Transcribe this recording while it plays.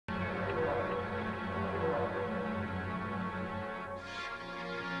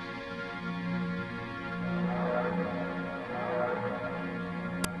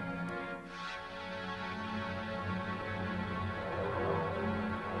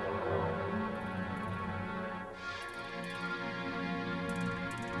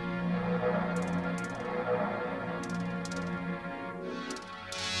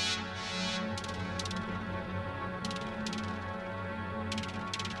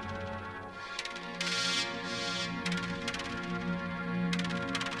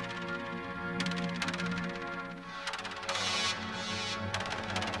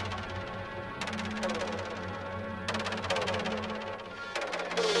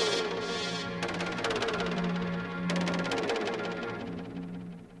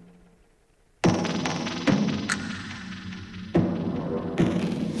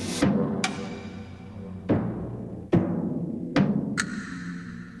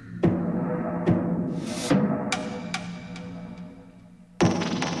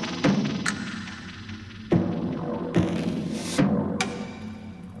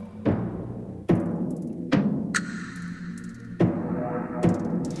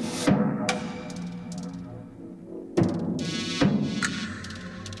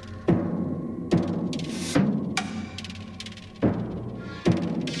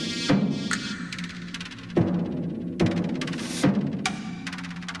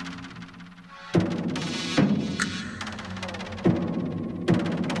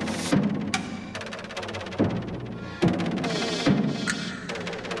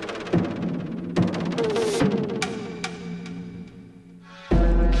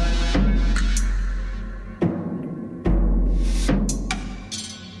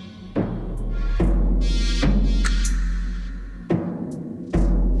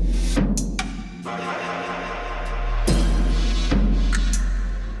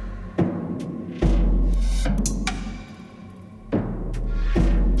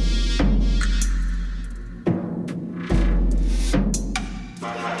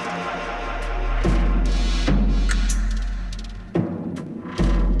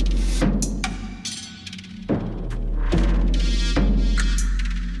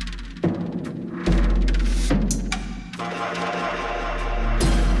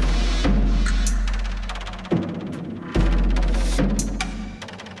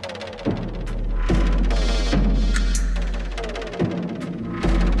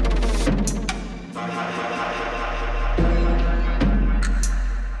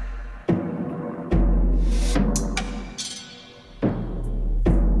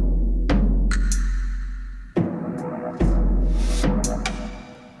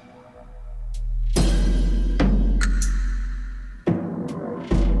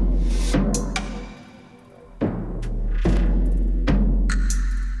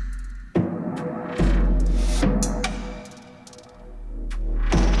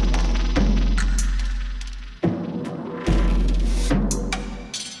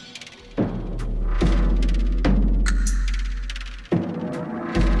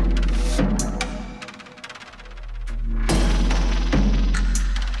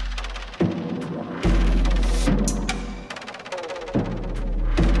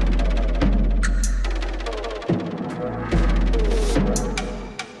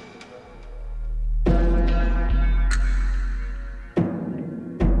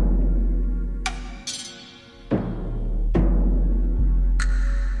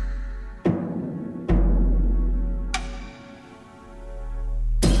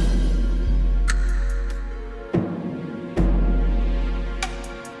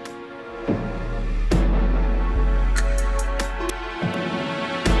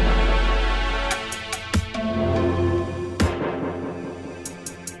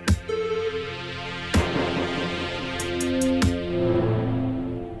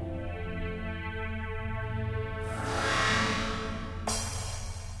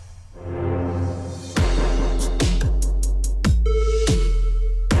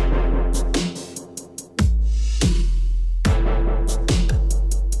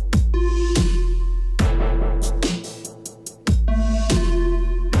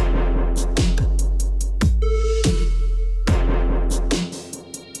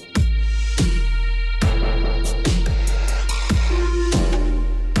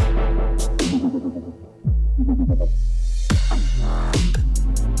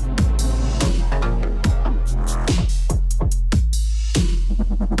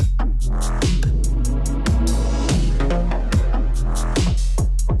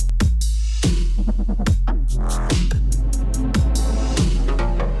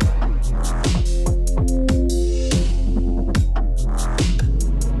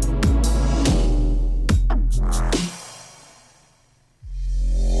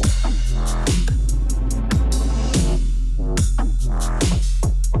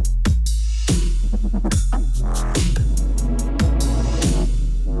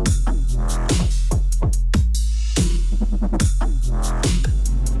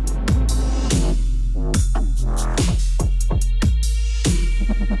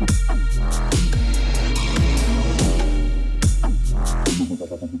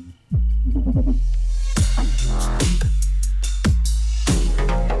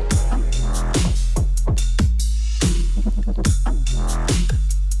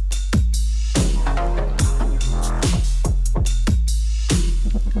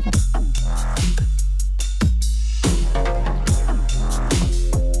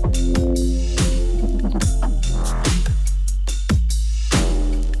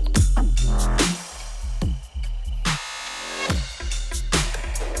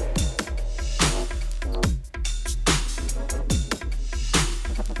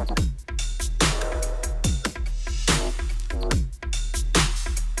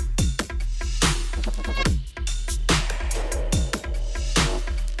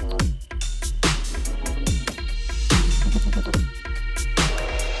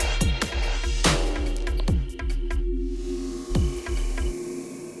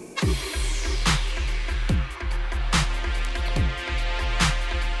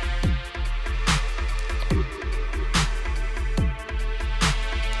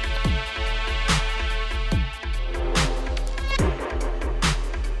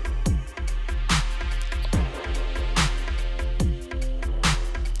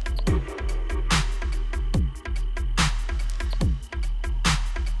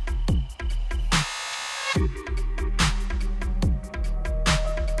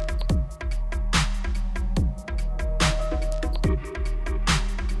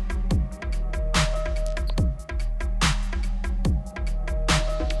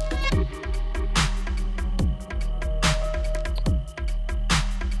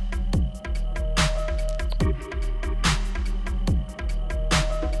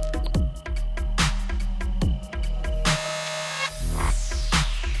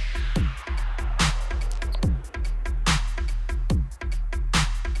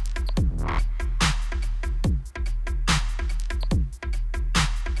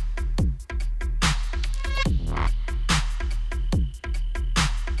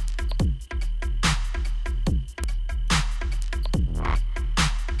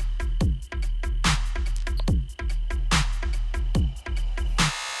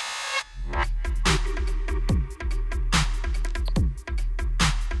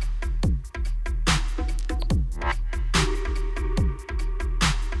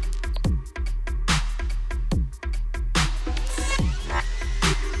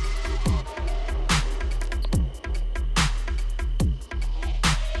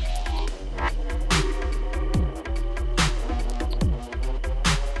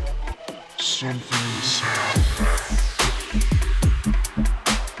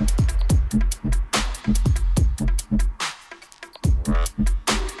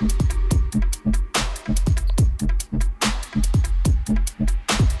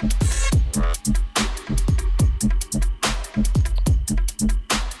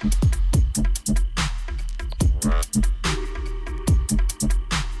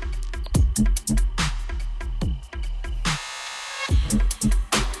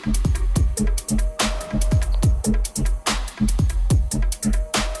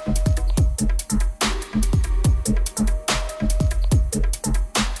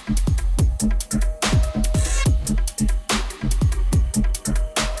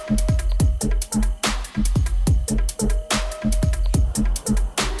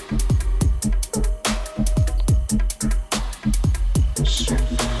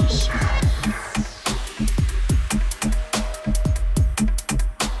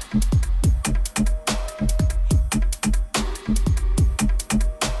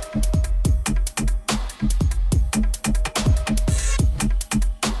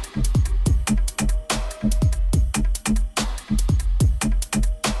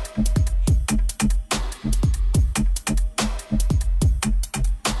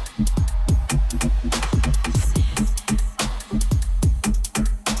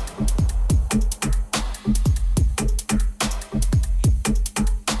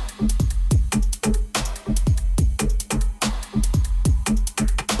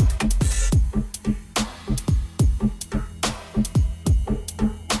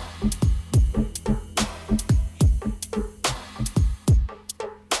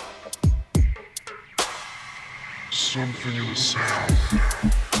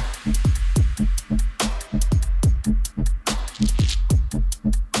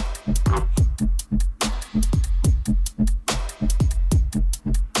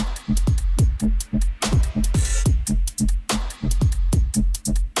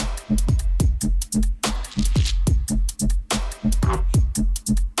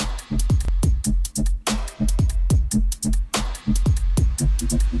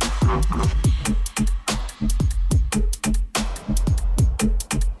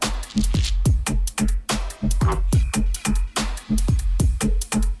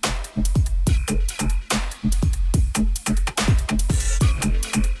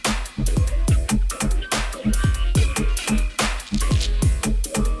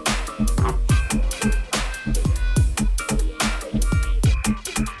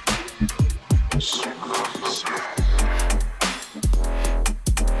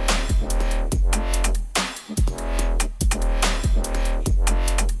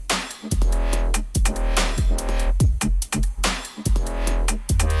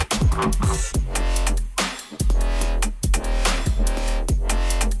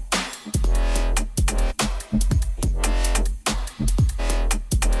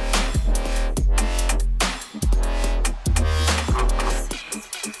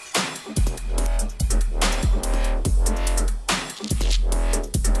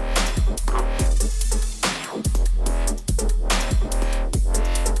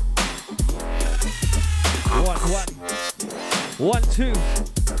1, 2.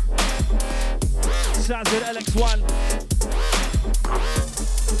 Sounds good, LX1.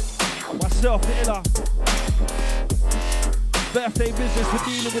 Myself, the Illa. Birthday business we're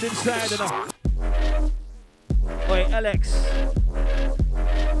dealing with inside enough. Oi, Alex.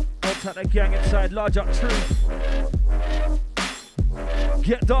 I'll take the gang inside, large up truth.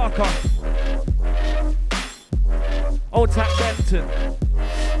 Get darker. Old Tack Benton.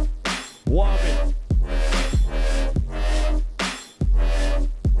 Warming.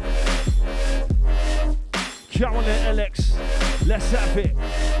 Come on then, Alex. Let's have it.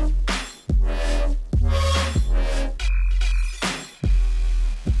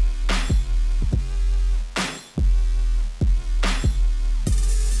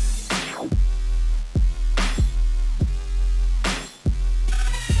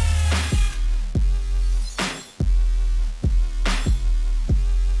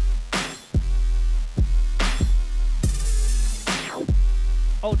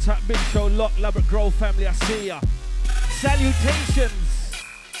 Old Tap Big Show, Lock, Labrador Grove family, I see ya. Salutations.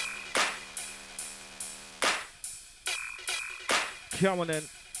 Come on then.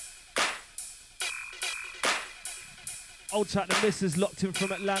 Old Tap the missus locked in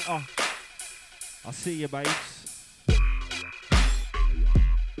from Atlanta. I see you, babes.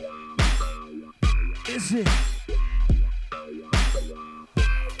 Is it?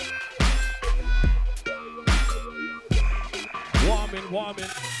 Warming.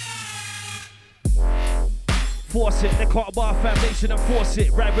 Force it, they caught a bar foundation and force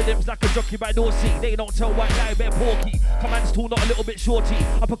it. Ride rhythms like a jockey by Dorsey. They don't tell white lie, bit porky. Command's tool not a little bit shorty.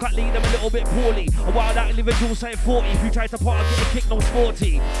 Uppercut lead them a little bit poorly. A wild out individual say 40. If you try to part, get a kick, no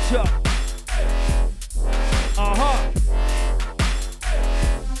sporty. Sure.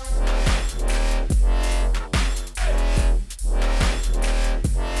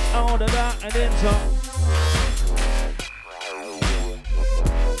 Out of that and into.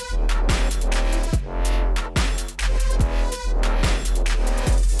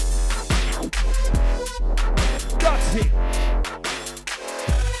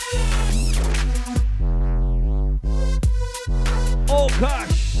 Oh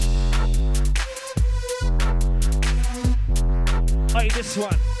gosh! Hey, this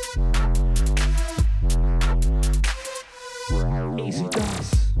one. Easy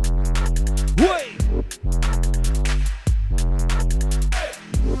does. Wait!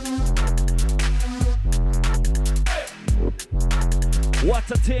 What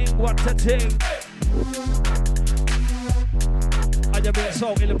a thing, what a thing. I been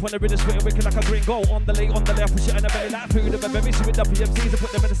so ill upon the rhythm, spitting wicked like a green goal. On the lay, I push it in the belly like food. If I miss you with the PMCs, I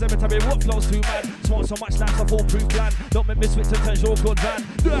put them in the cemetery. What flows too mad? Smoke so much life's a foolproof plan. Don't make me switch and turn your good van.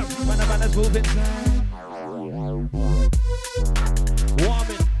 Damn, man, the man is moving time.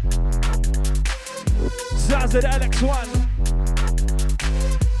 Warming. Sounds of the LX1.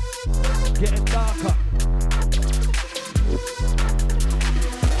 Getting darker.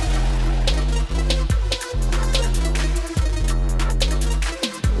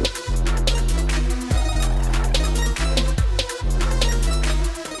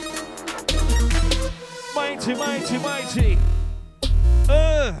 Mighty.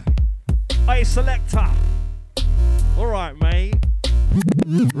 Hey, selector. Alright, mate.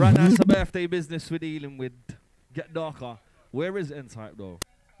 Right now, it's a birthday business we're dealing with. Get darker. Where is N-Type, though?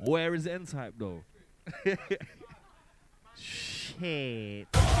 Shit.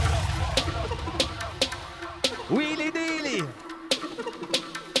 Wheelie dealie.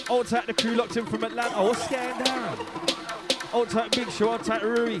 Old Type the crew locked in from Atlanta. What's going down? Old Type Big Show, Old Type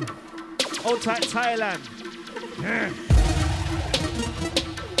Rui. Old Type Thailand. Yeah.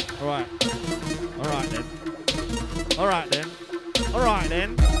 Alright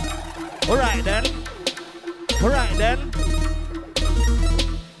then.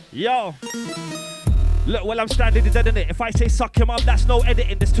 Yo. Look, well, I'm standing dead in it. If I say suck him up, that's no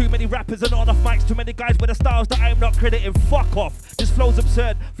editing. There's too many rappers and not enough mics. Too many guys with the styles that I'm not crediting. Fuck off. This flow's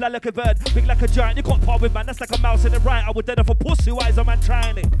absurd. Fly like a bird, big like a giant. You can't part with man. That's like a mouse in the right. I would dead off a pussy. Why is a man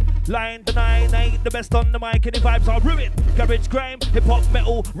trying it? Lying, denying, I ain't the best on the mic. Any vibes are ruined. Garage, grime, hip hop,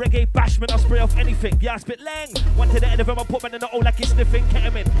 metal, reggae, bashment. I'll spray off anything. Yeah, I spit lang. One to the end of him, I put man in the hole like he's sniffing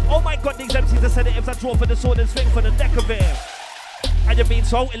ketamine. Oh my god, these MCs are sedatives. I draw for the sword and swing for the neck of it. I just mean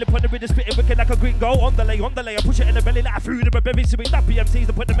so ill upon the rhythm, spitting wicked like a green go. On the lay, I push it in the belly like a food of a baby. So we that PMCs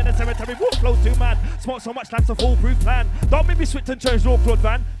and put them in the cemetery. What flows too mad? Smoke so much life's a foolproof plan. Don't make me switch and change raw crowd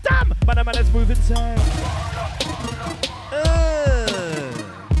van. Damn, man, the man is moving time.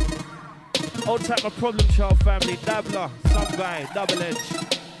 Old type of problem child family, dabbler, some guy, double edge,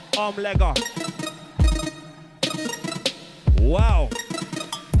 arm legger. Wow.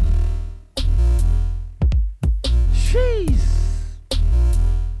 Jeez.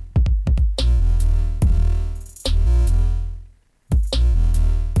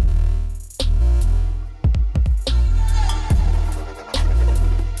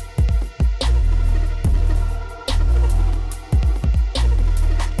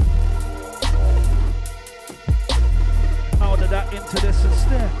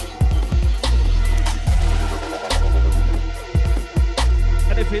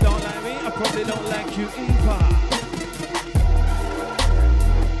 don't like me, I probably don't like you either.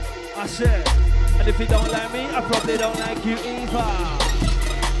 I said, and if you don't like me, I probably don't like you either.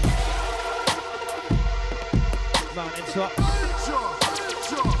 Mountain top.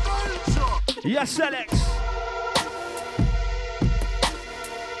 Yes, Alex.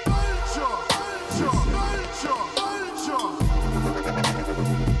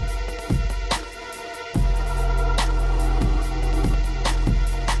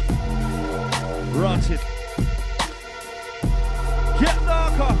 Rotted. Get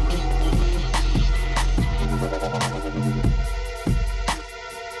darker.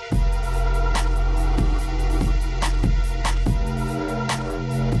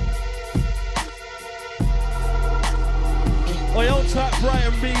 Oi, old type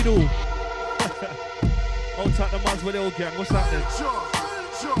Brian Beadle. Old type the Muzz with the old gang. What's happening?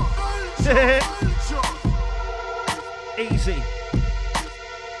 Easy.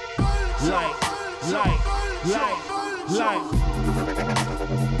 Light.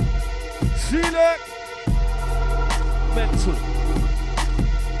 See that? Mental.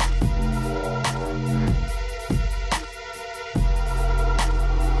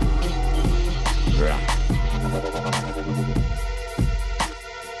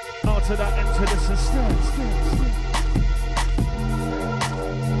 Out to that into the system.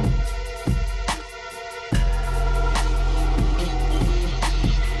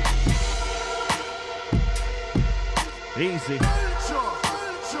 Easy.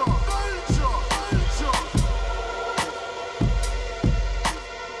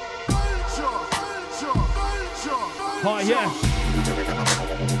 Oh yeah.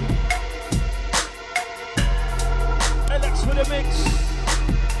 Alex with a mix.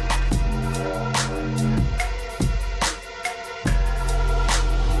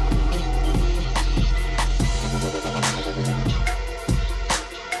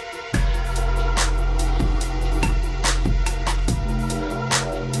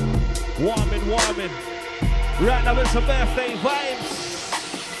 Warming. Right now it's some birthday vibes.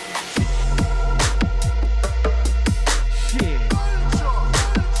 Shit.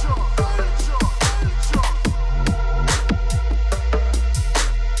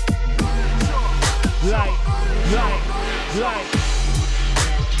 Light.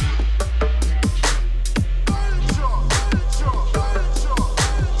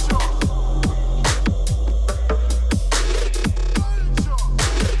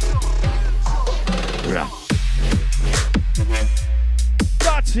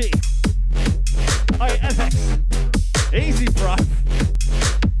 Dirty. Hey, FX. Easy, bruv.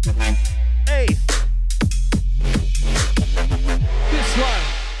 Hey. This one.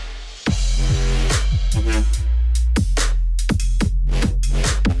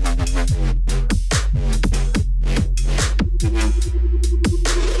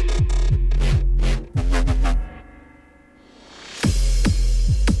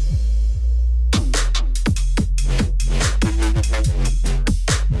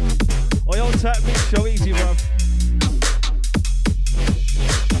 Tap mix show easy, bruv.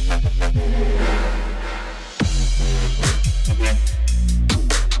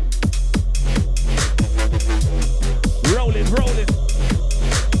 Rolling.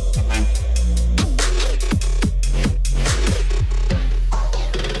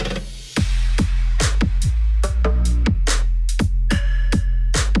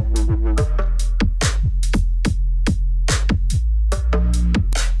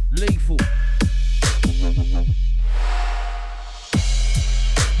 Lethal.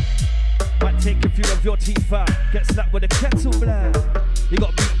 Might take a few of your teeth out. Get slapped with a kettle blood. You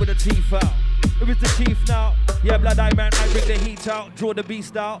got beat with the teeth out. Who is the chief now? Yeah, blood eye man, I bring the heat out. Draw the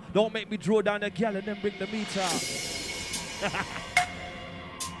beast out. Don't make me draw down the gal and then bring the meat out.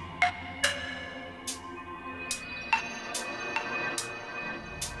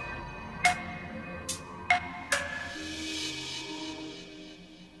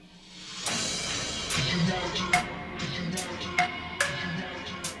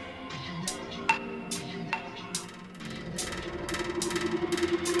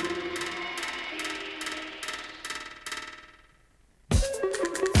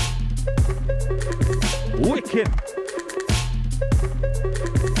 Wicked.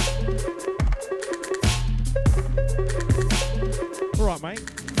 All right, mate.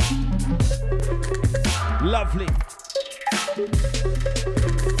 Lovely.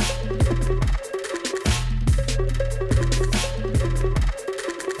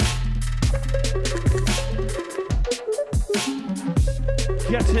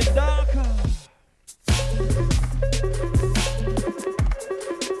 Getting darker.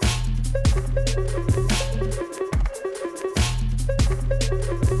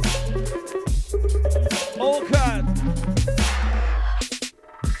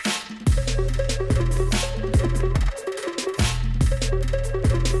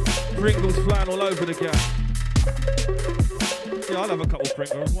 over the gap. Yeah, I'll have a couple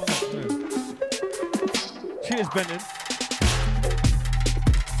Pringles. Why not? Yeah. Cheers, Brendan.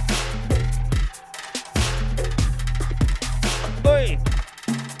 Oi!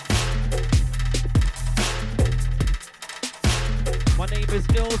 My name is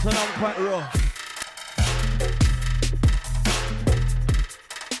Ills and I'm quite raw.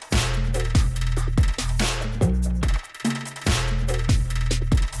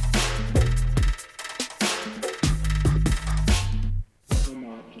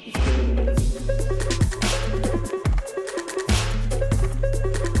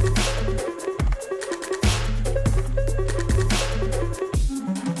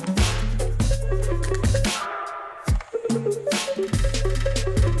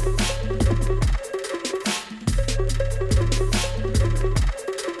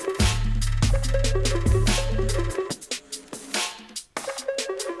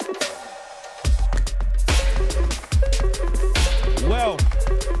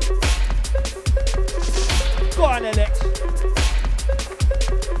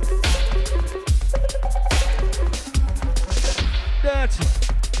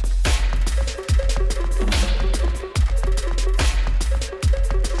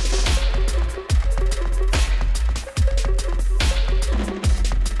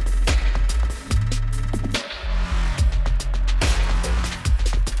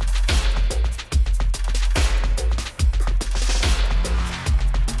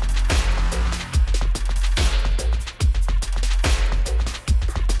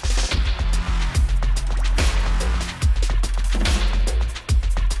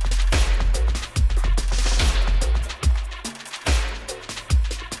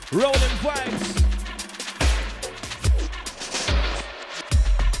 Rolling vibes.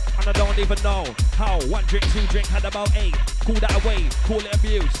 And I don't even know how. 1 drink, 2 drink, had about 8. Call that away, call it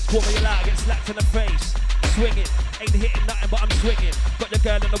abuse. Call me a lie, get slapped in the face. Swinging, ain't hitting nothing but I'm swinging. Got the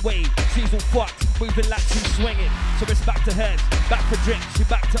girl in the way, she's all fucked. Moving like she's swinging. So it's back to hers, back for drinks. She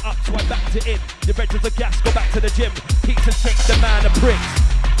backed it up, so I backed it in. The bridges of gas, go back to the gym. Pizza shakes the man of pricks.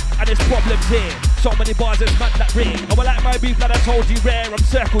 And there's problems here. So many bars, it's mad like ring. Oh, I like my beef that I told you rare. I'm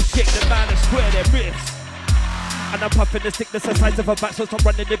circle shit, the man is square, they're riffs. And I'm puffing the sickness the size of a bat. So stop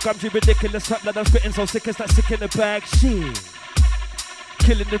running the gums, you ridiculous rap that I'm spitting. So sick as that sick in the bag, shit.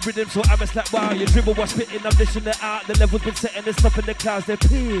 Killing the rhythm, so I'm just like, wow. Your dribble was spitting, I'm dishing it out. The level's been setting, there's stuff in the clouds, they're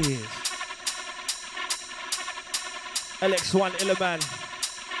pissed. LX1, Illaman.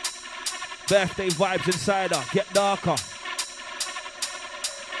 Birthday vibes insider, Get Darker.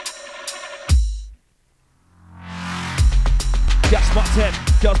 Gas Mark 10,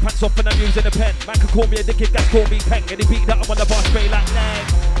 girls pants off and I'm using a pen. Man can call me a dickhead, gas call me Peng. Any beat that I'm on the bar spray like Lang.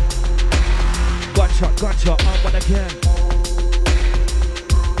 Gunshot, I'm one again.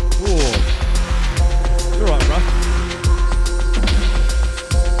 Ooh. You're right, bruh.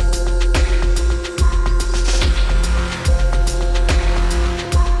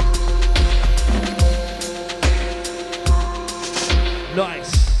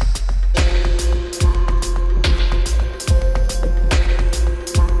 Nice.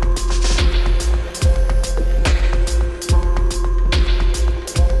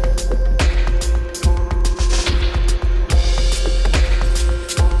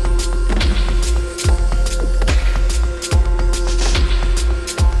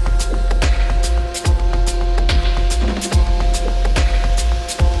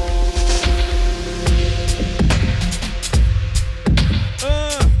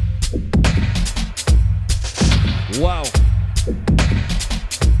 Wow.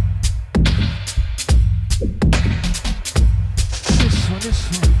 This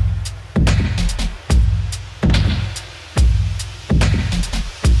one.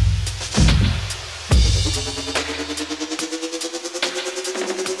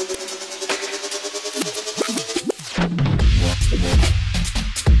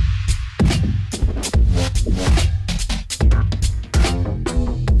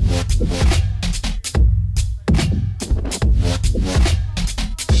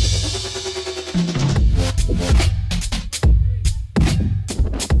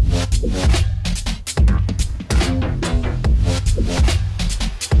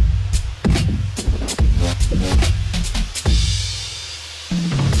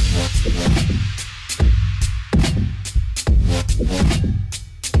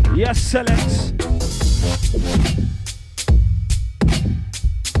 Yes, Celeste.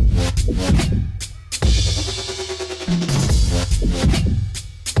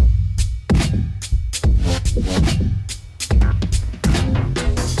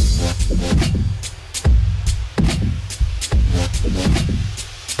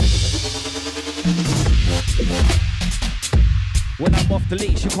 I'm off the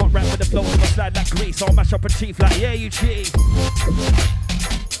leash. You can't rap with the flow, never slide like grease. I'll mash up a chief like, yeah, you chief.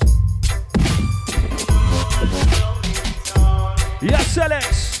 Yes,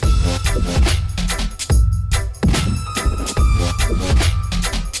 Alex.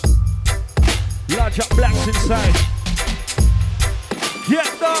 Large up blacks inside.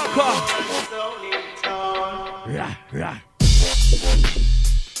 Get darker. Yeah, yeah.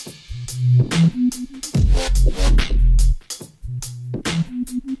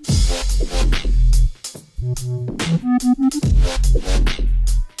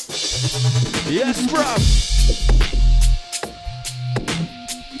 Yes, bruv.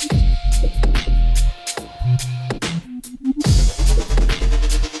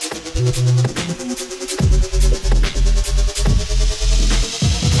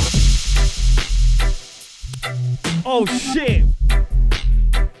 Oh shit.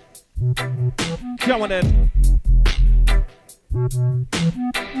 Come on then.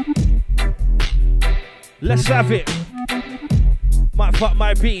 Let's have it. Might fuck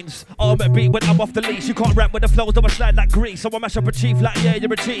my beans. Ultimate beat when I'm off the leash. You can't rap with the flows, I'ma slide like grease. So I mash up a chief like, yeah,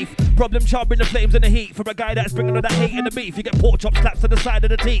 you're a chief. Problem child, bring the flames and the heat. For a guy that's bringing all that hate and the beef, you get pork chop slaps to the side of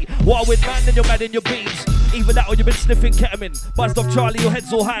the teeth. War with man, then you're mad in your beats. Either that or you've been sniffing ketamine. Buzzed off Charlie, your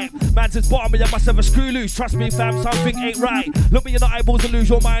head's all hype. Man's his bottom, you must have a screw loose. Trust me, fam, something ain't right. Look me in the eyeballs and lose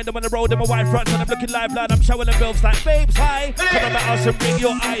your mind. I'm on the road in my white front and I'm looking live, lad. I'm showing the bills like, babes, hi. Come on my house and bring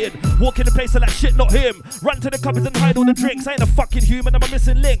your iron. Walk in the place of that shit, not him. Run to the cupboards and hide all the drinks. I ain't a fucking human, I'm a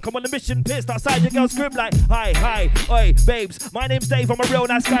missing link. I'm on a mission, pissed outside your girl's crib like, hi, hi, oi, babes. My name's Dave, I'm a real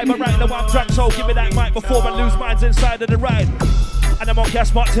nice guy, but right now I'm drunk, so give me that mic before I lose minds inside of the ride. And I'm on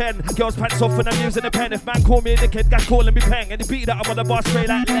gas mark 10. Girls pants off when I'm using a pen. If man call me a dickhead, guys calling me peng. And the beat that I'm on the bar spray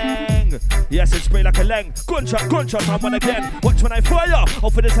like lang. Yes, it spray like a lang. Gunshot, I'm on again. Watch when I fire. Oh,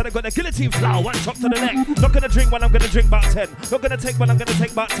 for this head I got a guillotine flower. One chop to the neck. Not gonna drink one, I'm gonna drink about 10. Not gonna take one, I'm gonna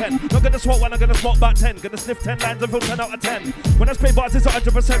take about 10. Not gonna smoke one, I'm gonna smoke about 10. Gonna sniff 10 lines and feel 10 out of 10. When I spray bars, it's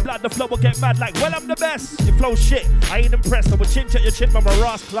 100% blood. The flow will get mad like, well, I'm the best. You flow shit, I ain't impressed. I will chin check your chin, but my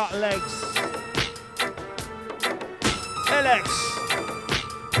Ross clock legs. LX.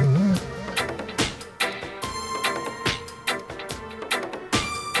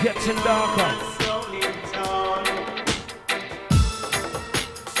 Getting darker.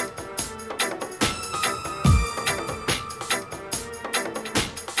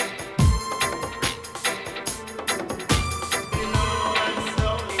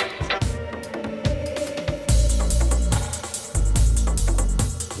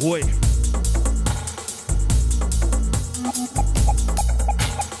 Boy.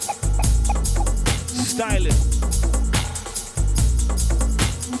 Styling.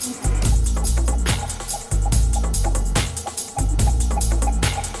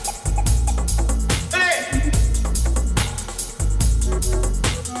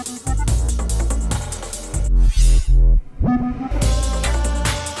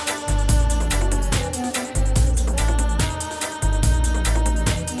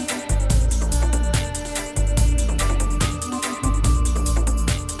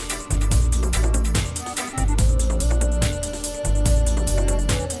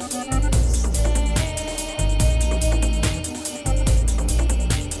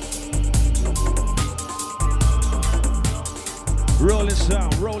 Rolling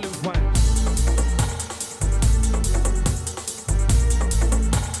sound, rolling vibes.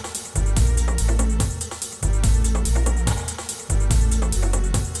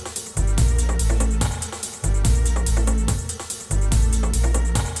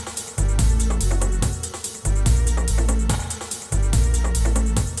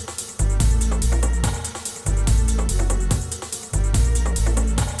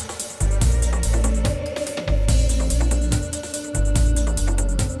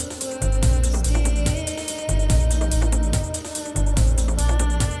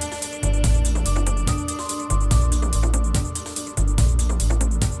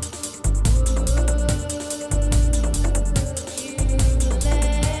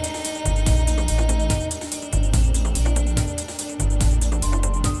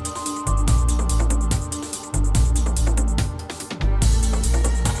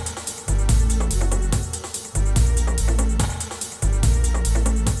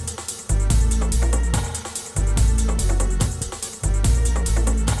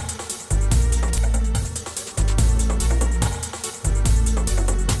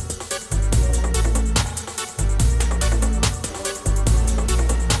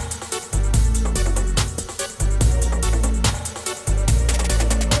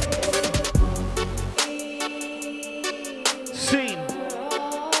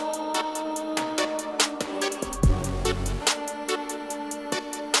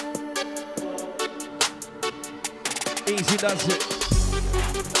 Easy does it.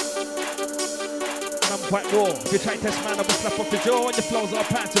 And I'm quite raw. If you try to test man, I will slap off your jaw and your flows are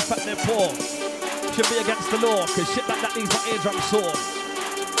pants and fat and poor. Should be against the law, cause shit like that leaves my eardrum sore.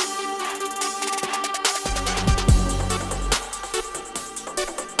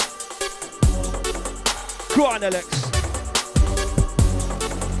 Go on, Alex.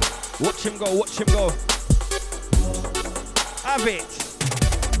 Watch him go, watch him go. Have it.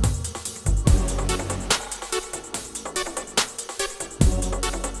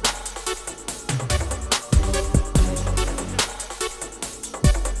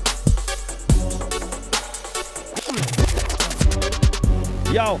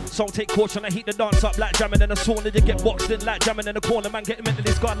 Yo, so take caution, I heat the dance up like jamming in a sauna. You get boxed in like jamming in the corner. Man getting mentally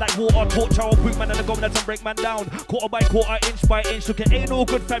scarred like water. Torch our boot man and the government and break man down. Quarter by quarter, inch by inch. Look, it ain't all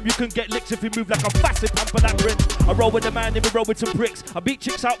good fam, you can get licks if you move like a facet pump for that print. I roll with the man, then we roll with some bricks. I beat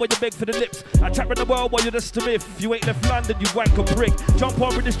chicks out when you beg for the lips. I trap in the world while you're just a myth. If you ain't left London, you wank a prick. Jump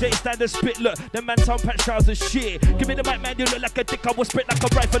on with the straight standard spit, look. Them man sound patch trousers shit. Give me the mic man, you look like a dick. I will spit like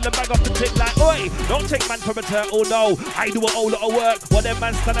a rifle and bang off the tick like, oi, don't take man from a turtle, no. I do a whole lot of work while them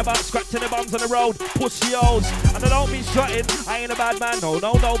man stand about scratching the bums on the road, pussy hoes. And I don't mean shutting, I ain't a bad man, no,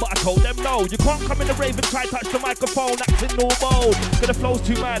 but I told them no. You can't come in the rave and try touch the microphone, acting no mode. Cause the flow's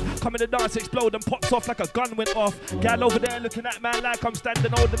too mad, come in the dance, explode and pops off like a gun went off. Gal over there looking at man like I'm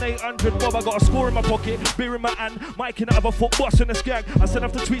standing older than 800 bob. I got a score in my pocket, beer in my hand, mic in the other foot, boss in the skank. I send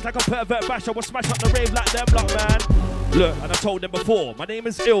off the tweets like a pervert bash, I will smash up the rave like them lot, man. Look, and I told them before, my name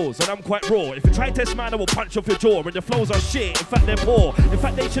is Ills and I'm quite raw. If you try test man, I will punch off your jaw. And your flows are shit, in fact they're poor. In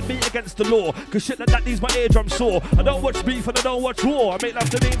fact they should be against the law, cause shit like that leaves my eardrum sore. I don't watch beef and I don't watch war. I make love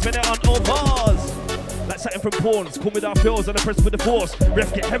to memes when they're on all bars. Like something from pawns, call me down pills and I press with the force.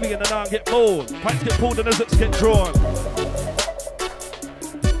 Ref get heavy and the arm get bold. Pipes get pulled and the zips get drawn.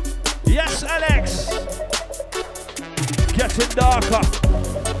 Yes, Alex! Getting darker.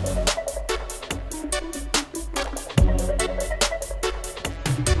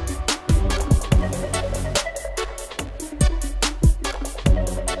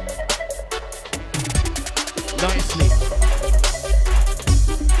 Nicely.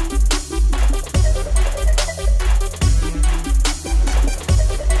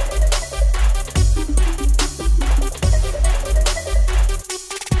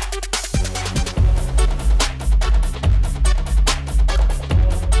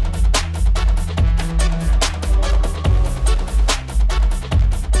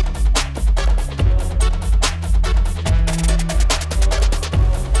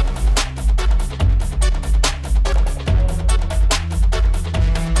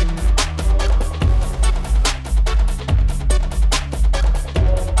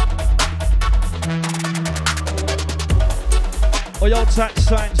 Your tax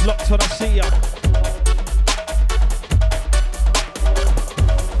signs locked on, I see ya.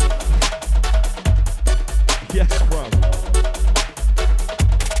 Yes, bro.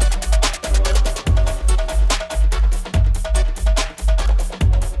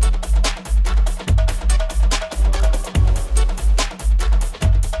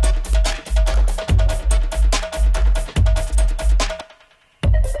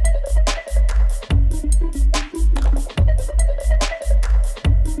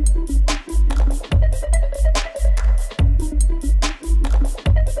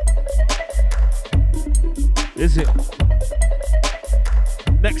 Is it?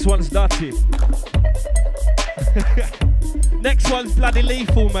 Next one's dirty. Next one's bloody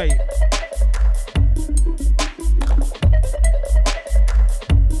lethal, mate.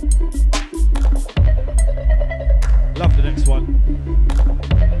 Love the next one.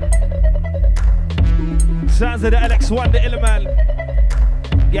 Sounds of the LX1, the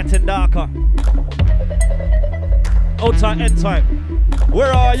Illaman. Getting darker. Old time, end time.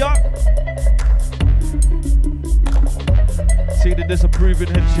 Where are ya? See the disapproving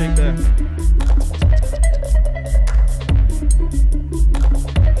headshake there.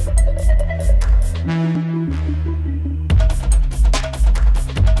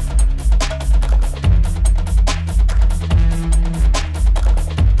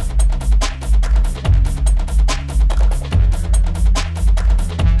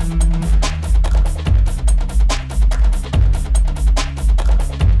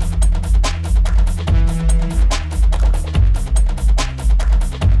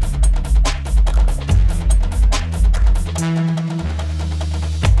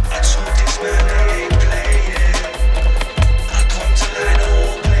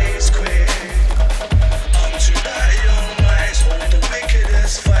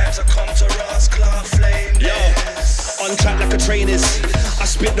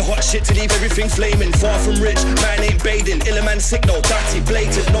 spit the hot shit to leave everything flaming. Far from rich, man ain't bathing. Illaman signal, dirty,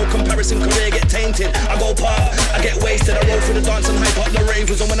 blatant. No comparison, career get tainted. I go pop, I get wasted. I roll through the dance and hype up the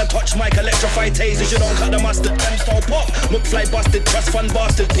ravers. And when I touch mic, electrify tasers. You don't cut the mustard, them style pop. Fly busted, trust fund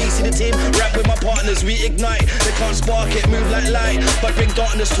bastard. PC the team, rap with my partners, we ignite. They can't spark it, move like light. But big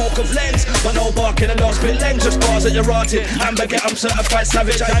darkness, talk of lens. But no barking, the last bit lens. Just bars that you're rotted. I'm baguette, I'm certified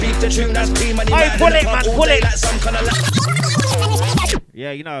savage. I beat the tune, that's P-Money man. Pull it, man, pull it. Like some kind of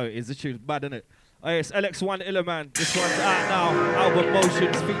yeah, you know, it's the tune, bad, isn't it? Hey, it's LX1 Illaman. This one's out now. Album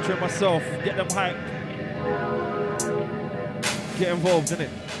Motions featuring myself. Get them hype. Get involved, innit?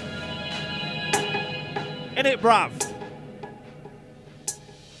 Innit, bruv?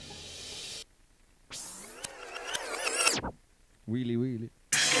 Wheelie, wheelie.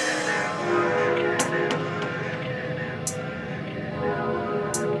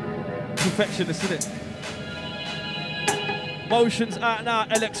 Perfectionist, innit? Motions out now,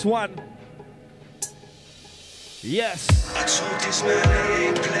 LX1. Yes. I told this man I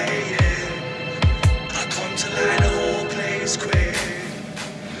ain't playing. I come to lie, the whole place quick.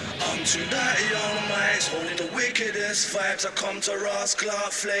 I'm too dirty on the mics, holding the wickedest vibes. I come to Ross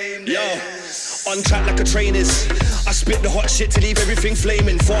Clark flame. Yo, on track like a train is. I spit the hot shit to leave everything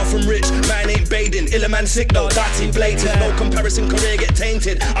flaming. Far from rich, man ain't bathing. Illaman signal, dirty, blatant. No comparison, career get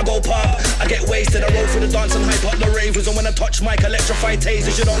tainted. I go pop, I get wasted. I roll through the dance and hype up the ravers. And when I touch mic, electrify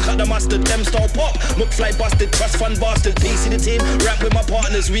tasers. You don't cut the mustard, them style pop. Fly busted, trust fund bastard. PC the team, rap with my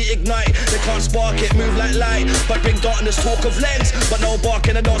partners, we ignite. They can't spark it, move like light. But big darkness, talk of lens. But no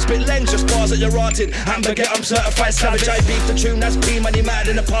barking, I don't spit lens. Just bars that you're rotted. I'm baguette, I'm certified savage. I beat the tune, that's P-Money mad.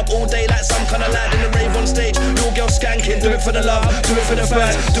 In the pub all day like some kind of lad. In the rave on stage, your girl skanking. Do it for the love, do it for the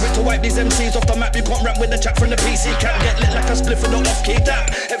fans. Do it to wipe these MCs off the map. You can't rap with the chat from the PC. Can't get lit like a spliff in the off-key damn.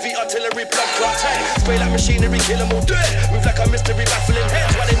 Heavy artillery, blood clot tank. Spray like machinery, kill them all, do it. Move like a mystery, baffling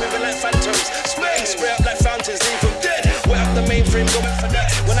heads. While they moving like phantoms. Spray up like fountains, leave them dead. Wet up the mainframe, go back for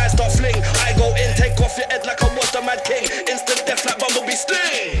that. When I start fling, I go in, take off your head like I was the Mad King. Instant death like Bumblebee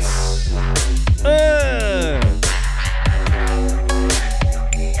stings.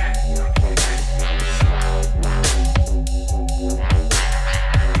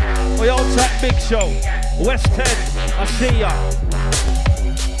 We all track Big Show. West 10, I see ya.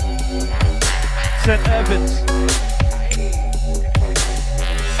 St. Evans.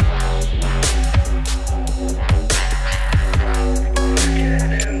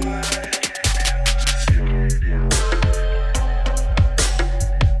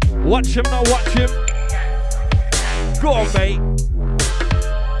 Watch him now, watch him. Go on, mate.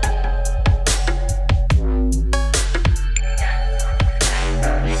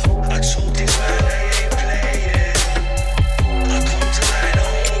 I told this man I ain't playing. I come to lie, the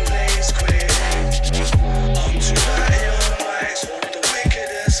whole place quick. I'm too dirty on the mics, holding the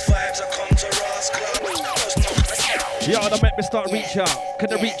wickedest vibes. I come to Ross Club. Yo, that make me start reach out. Cause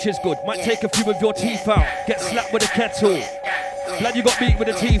the reach is good. Might take a few of your teeth out. Get slapped with a kettle. Glad you got beat with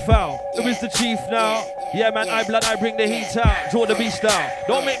the teeth out. Who is the chief now? Yeah, man, I blood, I bring the heat out. Draw the beast out.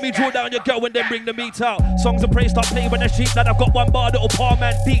 Don't make me draw down your girl and then bring the meat out. Songs of praise start playing when they're sheep. That I've got one bar that'll palm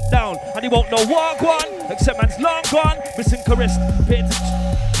man deep down. And he won't know what one. Except man's long gone. Missing caress.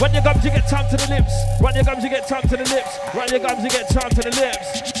 Run your gums, you get tongue to the lips. Run your gums, you get tongue to the lips. Run your gums, you get tongue to the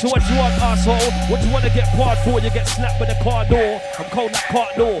lips. So what you want, asshole? What you want to get barred for? You get slapped with a car door. I'm cold like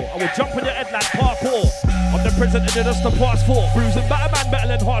cart door. I will jump on your head like parkour. I'm the president and just the passport. Bruising better man, better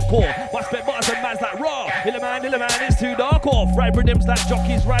than hardcore. But I spent butters and man's like raw. Illaman, it's too dark off. Ride rhythms like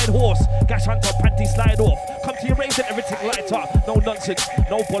jockeys ride horse. Gash hunter, panty slide off. Come to your race and everything light up. No nonsense,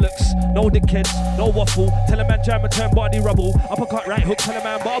 no bollocks, no dickheads, no waffle. Tell a man jam and turn body rubble. Uppercut, right hook, tell a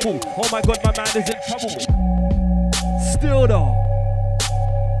man bubble. Oh my god, my man is in trouble. Still though.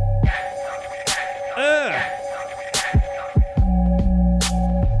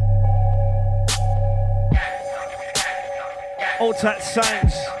 Old tight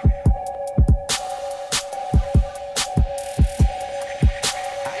signs.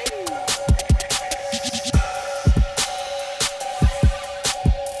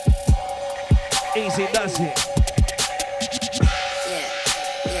 Easy does it.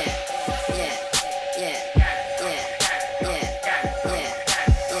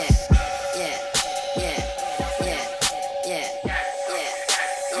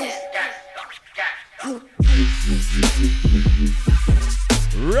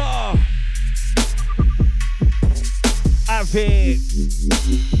 Raw. Avid.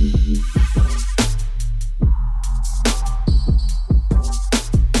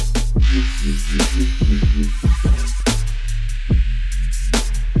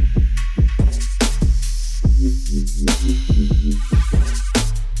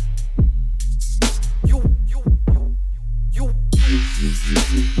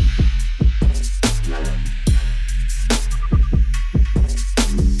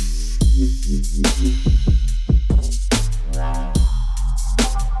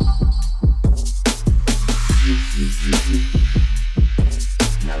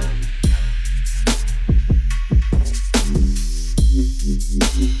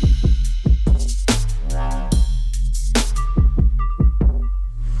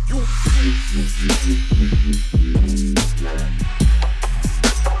 Sounding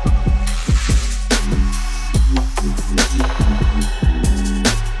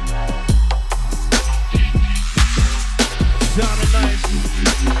nice,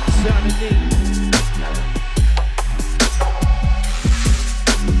 sounding neat.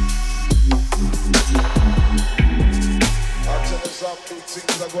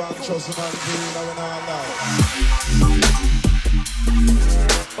 Things are going to trust man doing now.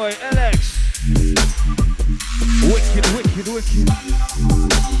 Oi, Alex. Wicked, wicked, wicked.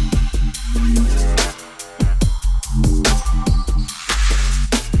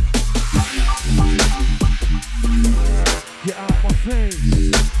 Get out my face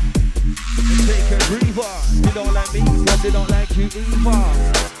and take a breather. You don't like me, but they don't like you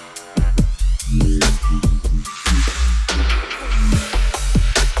either.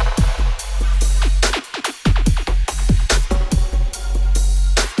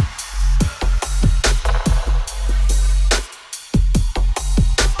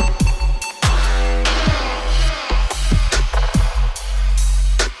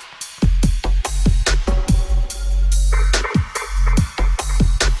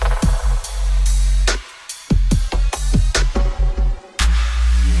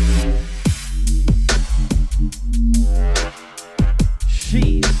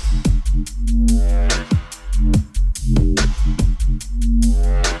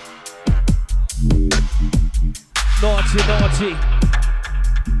 Naughty.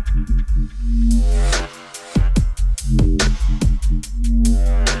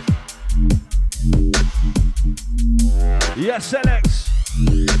 Yes, Alex.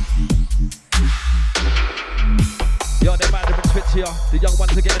 Yo, they might have been twitchier. The young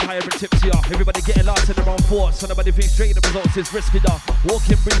ones are getting higher and tipsier. Everybody getting lost in their own thoughts. So nobody thinks straight, the results is riskier.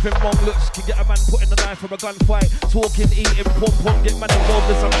 Walking, breathing, wrong looks can get a man putting a knife from a gunfight. Talking, eating, pum, get man involved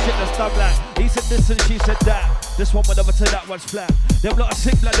in some shit that's dumb like. He said this and she said that. This one went over to that one's flat. Them lot of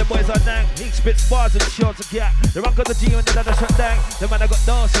sick blood, the boys are nang. He spits bars and shields a gap. The one got the G and the other shot dang. The man I got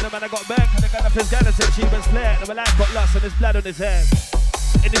dance and the man I got back. And the guy that feels down and said she was flat. The man got lost and his blood on his hands.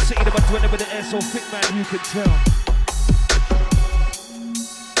 In the city, the one's winning with the air so thick, man, you can tell.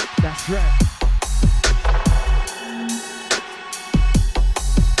 That's right.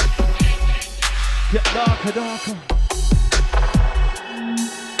 Get darker, darker.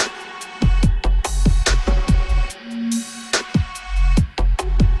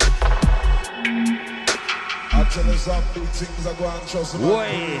 Actually, some big things are going to trust me.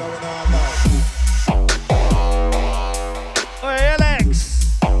 Oi,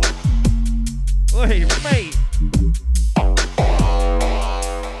 Alex. Oi, mate.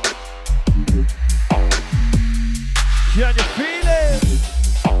 Can you feel it?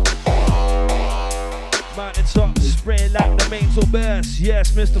 Mountain top spraying like the mains will burst.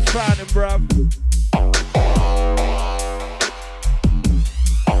 Yes, Mr. Fountain, bruv.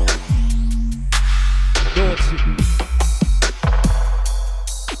 Naughty.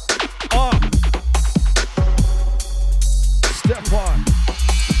 Step on.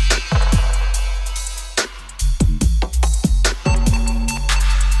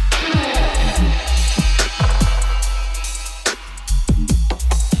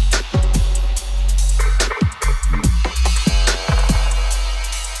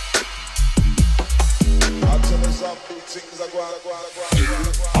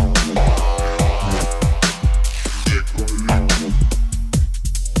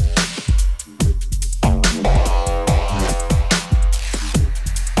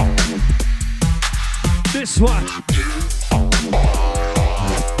 This one.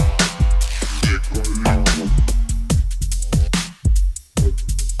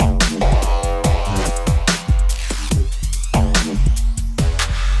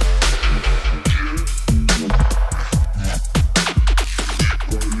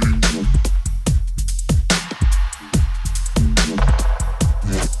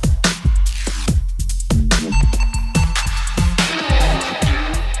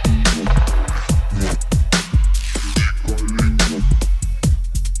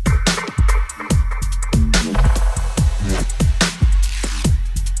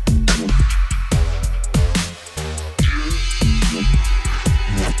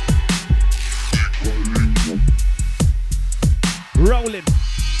 Rolling.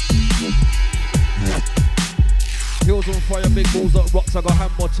 Hills on fire, big balls up rocks. I got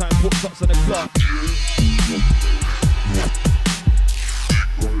hand more time, put shots on the clock.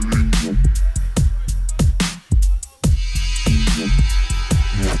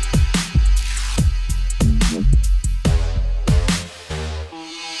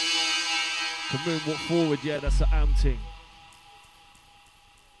 To moonwalk forward, yeah, that's the am thing.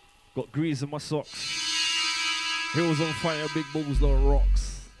 Got grease in my socks. Hills on fire, big balls, little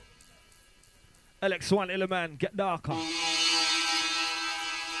rocks. LX1, Illaman, get darker.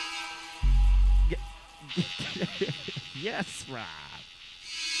 Yes, man.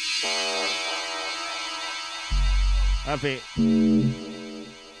 Have it.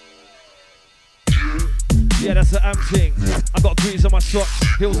 Yeah, that's the am thing. I got grease on my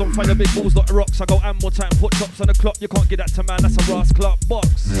socks. Heels on fire, big balls, not rocks. I go am more time, put chops on the clock. You can't get that to man, that's a Ross Club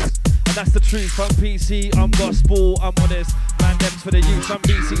box. And that's the truth, I'm PC, I'm gospel, I'm honest. Man, them's for the youth, I'm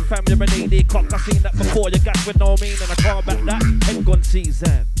BC, family, Renee, cock. I seen that before, you gas with no mean, and I can't back that. Head gun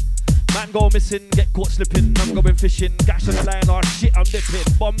season. Man go missing, get caught slipping. I'm going fishing, gash on the line, oh shit, I'm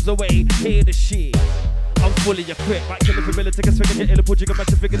dipping. Bombs away, hear the shit. I'm fully equipped, might kill if a military can swing, get ill, put you can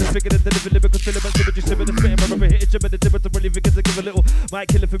match a figure, this figure, then deliver lyrical filaments, but you sip it, spit my rubber hit, jib at the tip of the really figure to give a little. Might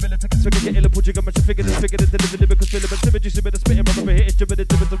kill if a military can swing, get ill, put you can match a figure, this figure, then deliver lyrical filaments, but you sip it, spit my rubber hit, jib at the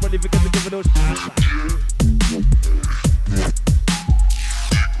tip of the really figure to give a little.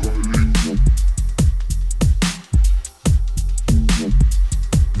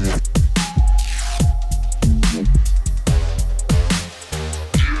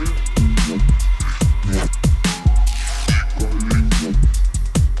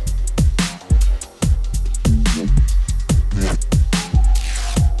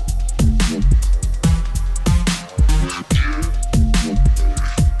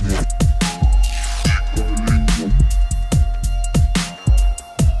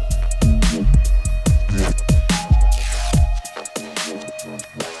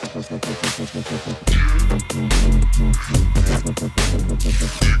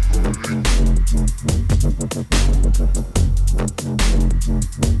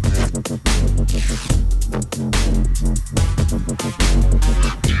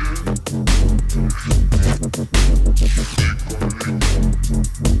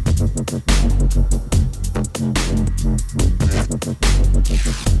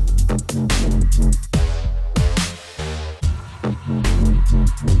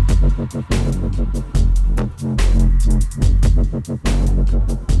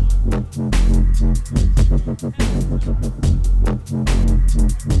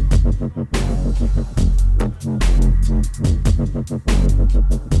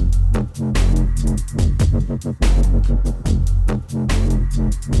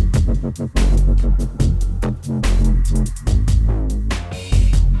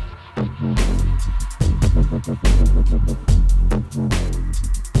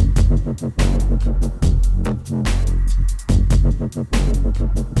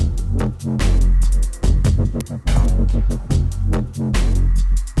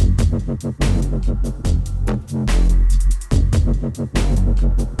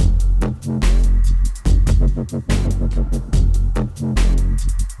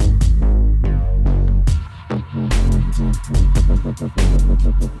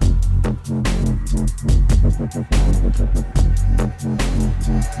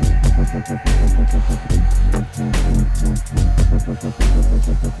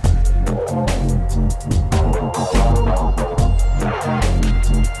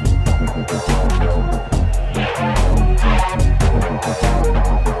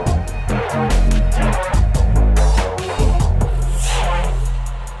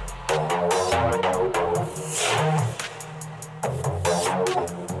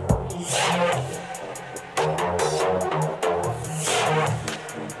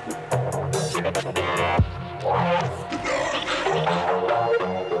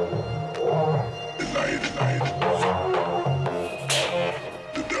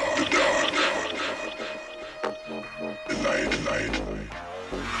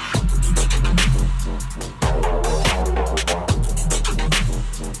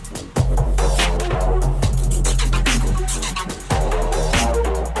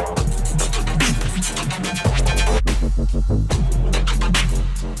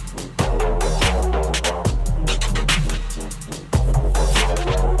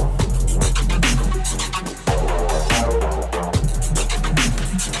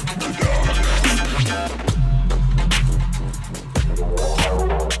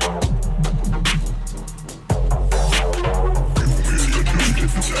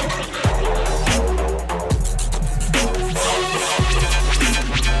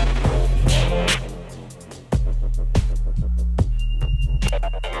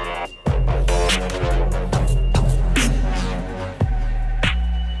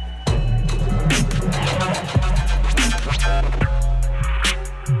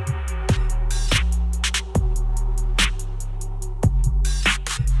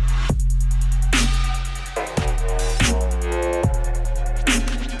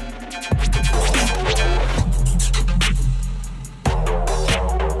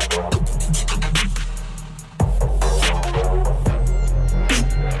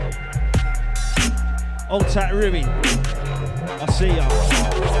 Old tight Ruby. I'll see ya.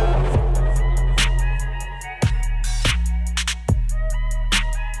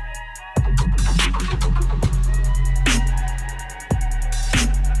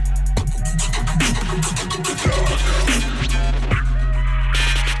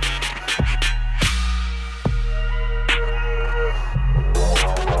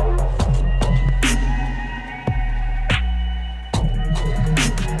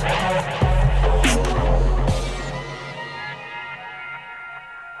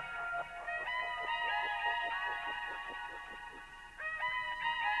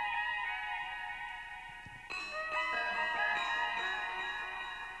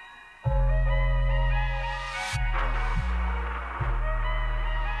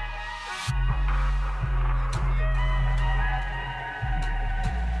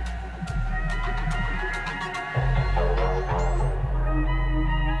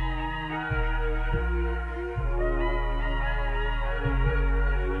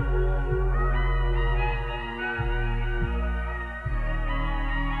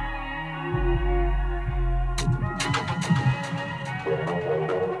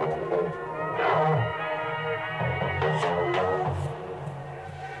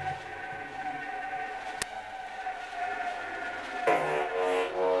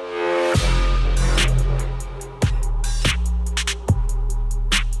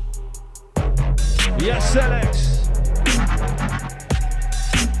 Yes, Alex.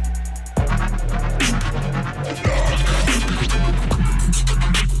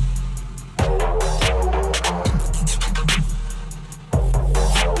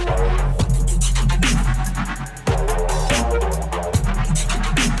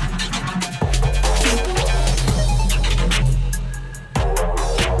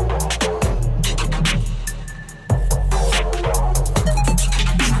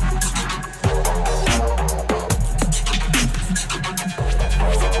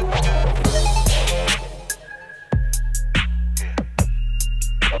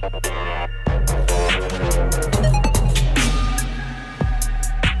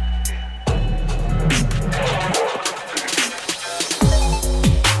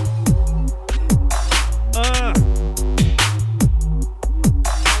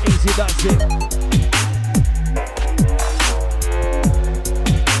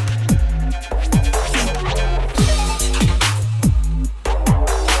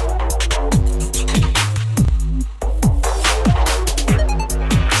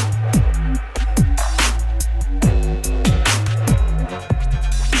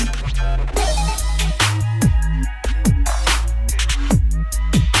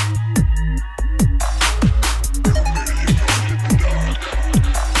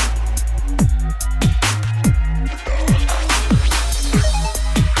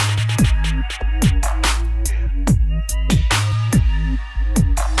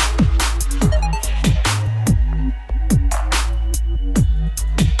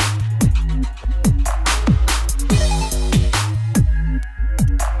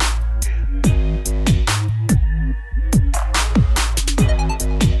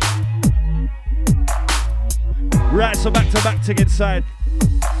 Right, so back to back thing inside.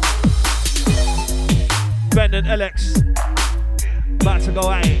 Ben and Alex. About to go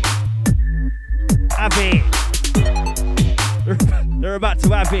at it. Have it. They're about to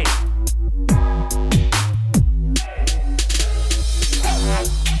have it.